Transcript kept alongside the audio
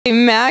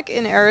Mac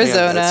in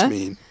Arizona Man, that's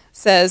mean.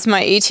 says,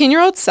 my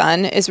 18-year-old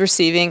son is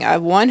receiving a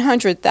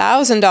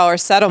 $100,000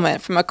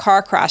 settlement from a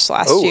car crash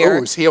last year.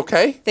 Oh, is he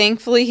okay?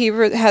 Thankfully, he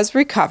has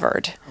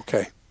recovered.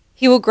 Okay.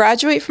 He will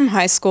graduate from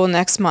high school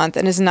next month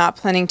and is not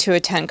planning to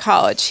attend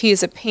college. He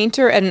is a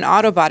painter at an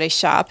auto body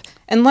shop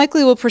and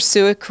likely will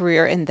pursue a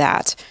career in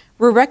that.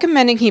 We're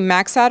recommending he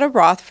max out a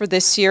Roth for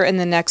this year and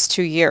the next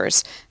 2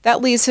 years.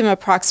 That leaves him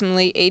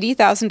approximately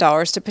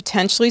 $80,000 to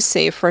potentially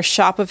save for a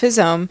shop of his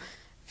own,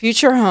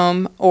 future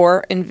home,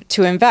 or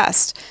to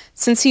invest.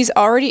 Since he's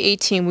already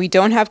 18, we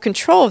don't have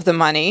control of the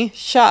money.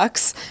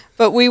 Shucks.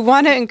 But we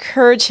want to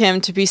encourage him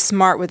to be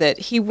smart with it.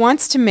 He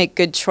wants to make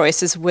good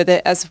choices with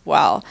it as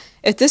well.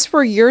 If this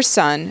were your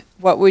son,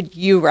 what would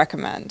you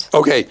recommend?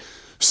 Okay.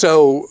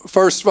 So,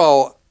 first of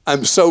all,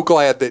 I'm so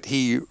glad that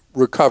he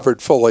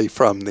recovered fully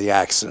from the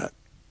accident.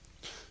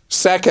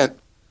 Second,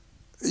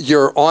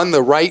 you're on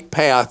the right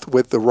path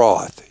with the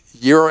Roth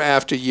year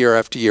after year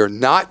after year,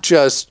 not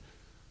just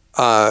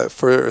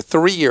for a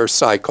 3-year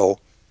cycle.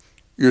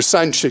 Your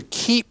son should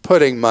keep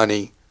putting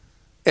money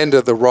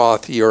into the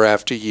Roth year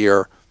after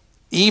year,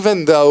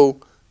 even though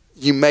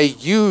he may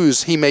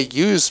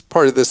use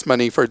part of this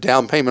money for a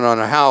down payment on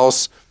a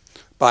house,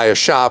 buy a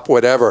shop,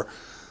 whatever,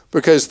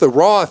 because the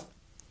Roth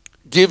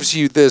gives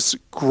you this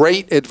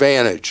great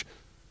advantage.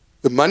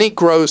 The money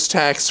grows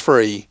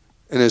tax-free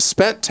and is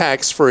spent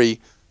tax-free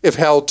if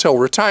held till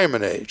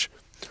retirement age.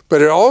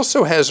 But it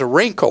also has a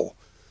wrinkle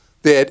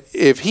that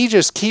if he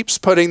just keeps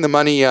putting the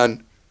money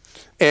in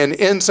and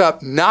ends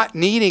up not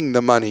needing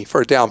the money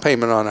for a down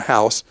payment on a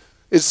house,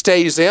 it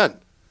stays in.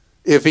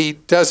 If he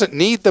doesn't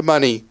need the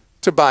money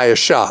to buy a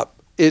shop,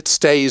 it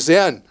stays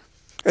in.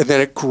 And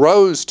then it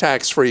grows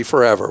tax-free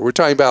forever. We're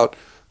talking about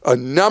a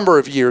number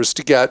of years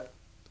to get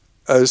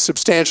a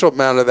substantial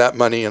amount of that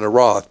money in a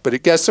Roth. But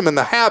it gets him in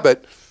the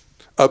habit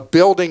of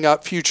building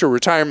up future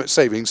retirement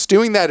savings.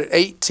 Doing that at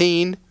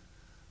 18,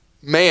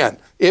 man,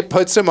 it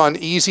puts him on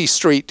easy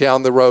street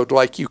down the road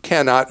like you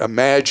cannot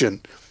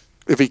imagine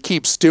if he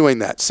keeps doing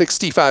that.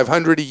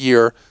 $6,500 a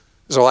year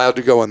is allowed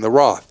to go in the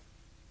Roth.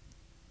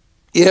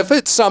 If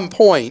at some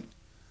point,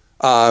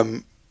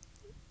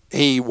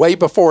 way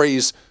before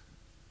he's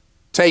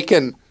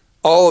taken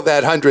all of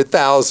that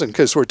 $100,000,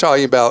 because we're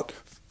talking about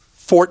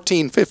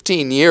 14,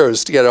 15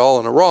 years to get it all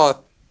in a Roth,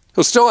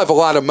 he'll still have a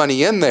lot of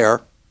money in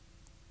there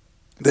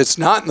that's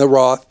not in the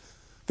Roth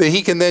that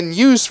he can then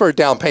use for a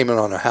down payment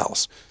on a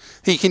house.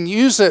 He can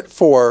use it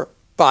for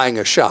buying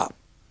a shop.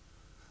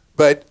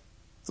 But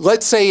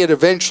let's say it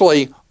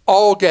eventually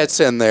all gets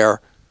in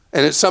there,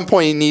 and at some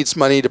point he needs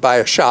money to buy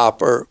a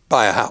shop or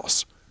buy a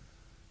house.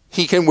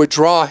 He can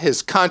withdraw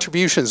his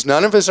contributions,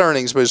 none of his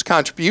earnings, but his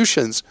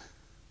contributions,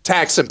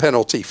 tax and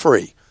penalty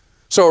free.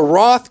 So a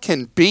Roth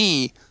can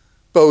be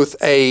both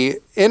a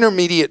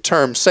intermediate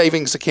term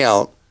savings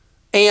account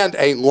and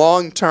a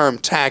long-term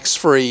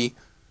tax-free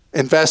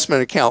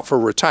investment account for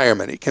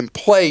retirement. It can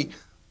play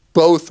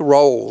both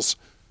roles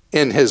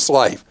in his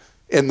life.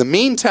 In the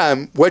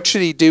meantime, what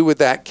should he do with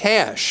that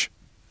cash?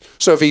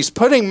 So if he's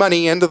putting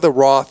money into the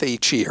Roth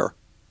each year,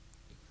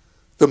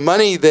 the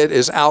money that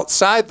is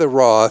outside the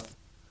Roth,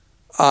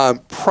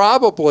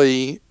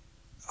 probably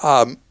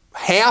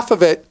half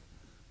of it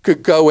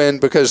could go in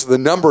because of the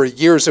number of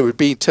years it would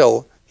be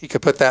till he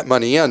could put that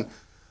money in.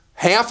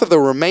 Half of the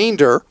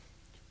remainder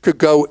could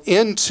go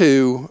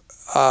into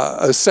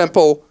a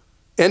simple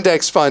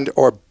index fund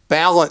or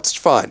balanced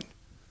fund.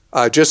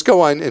 Just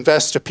go on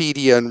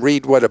Investopedia and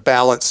read what a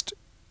balanced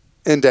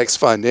index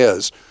fund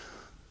is.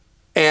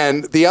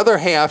 And the other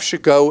half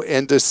should go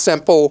into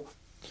simple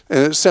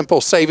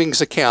savings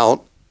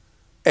account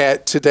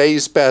at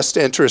today's best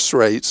interest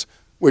rates,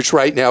 which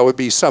right now would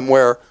be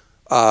somewhere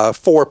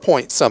 4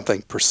 point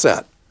something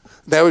percent.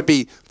 That would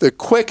be the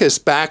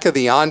quickest back of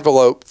the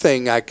envelope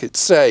thing I could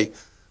say.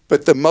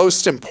 But the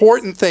most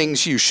important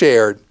things you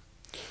shared,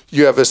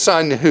 you have a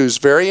son who's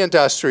very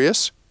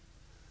industrious.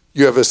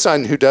 You have a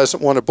son who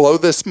doesn't want to blow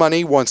this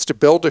money, wants to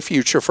build a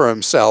future for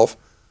himself,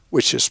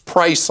 which is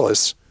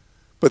priceless.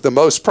 But the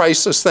most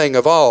priceless thing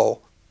of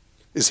all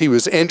is he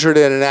was injured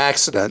in an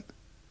accident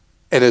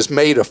and has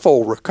made a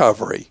full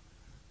recovery.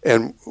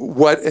 And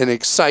what an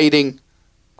exciting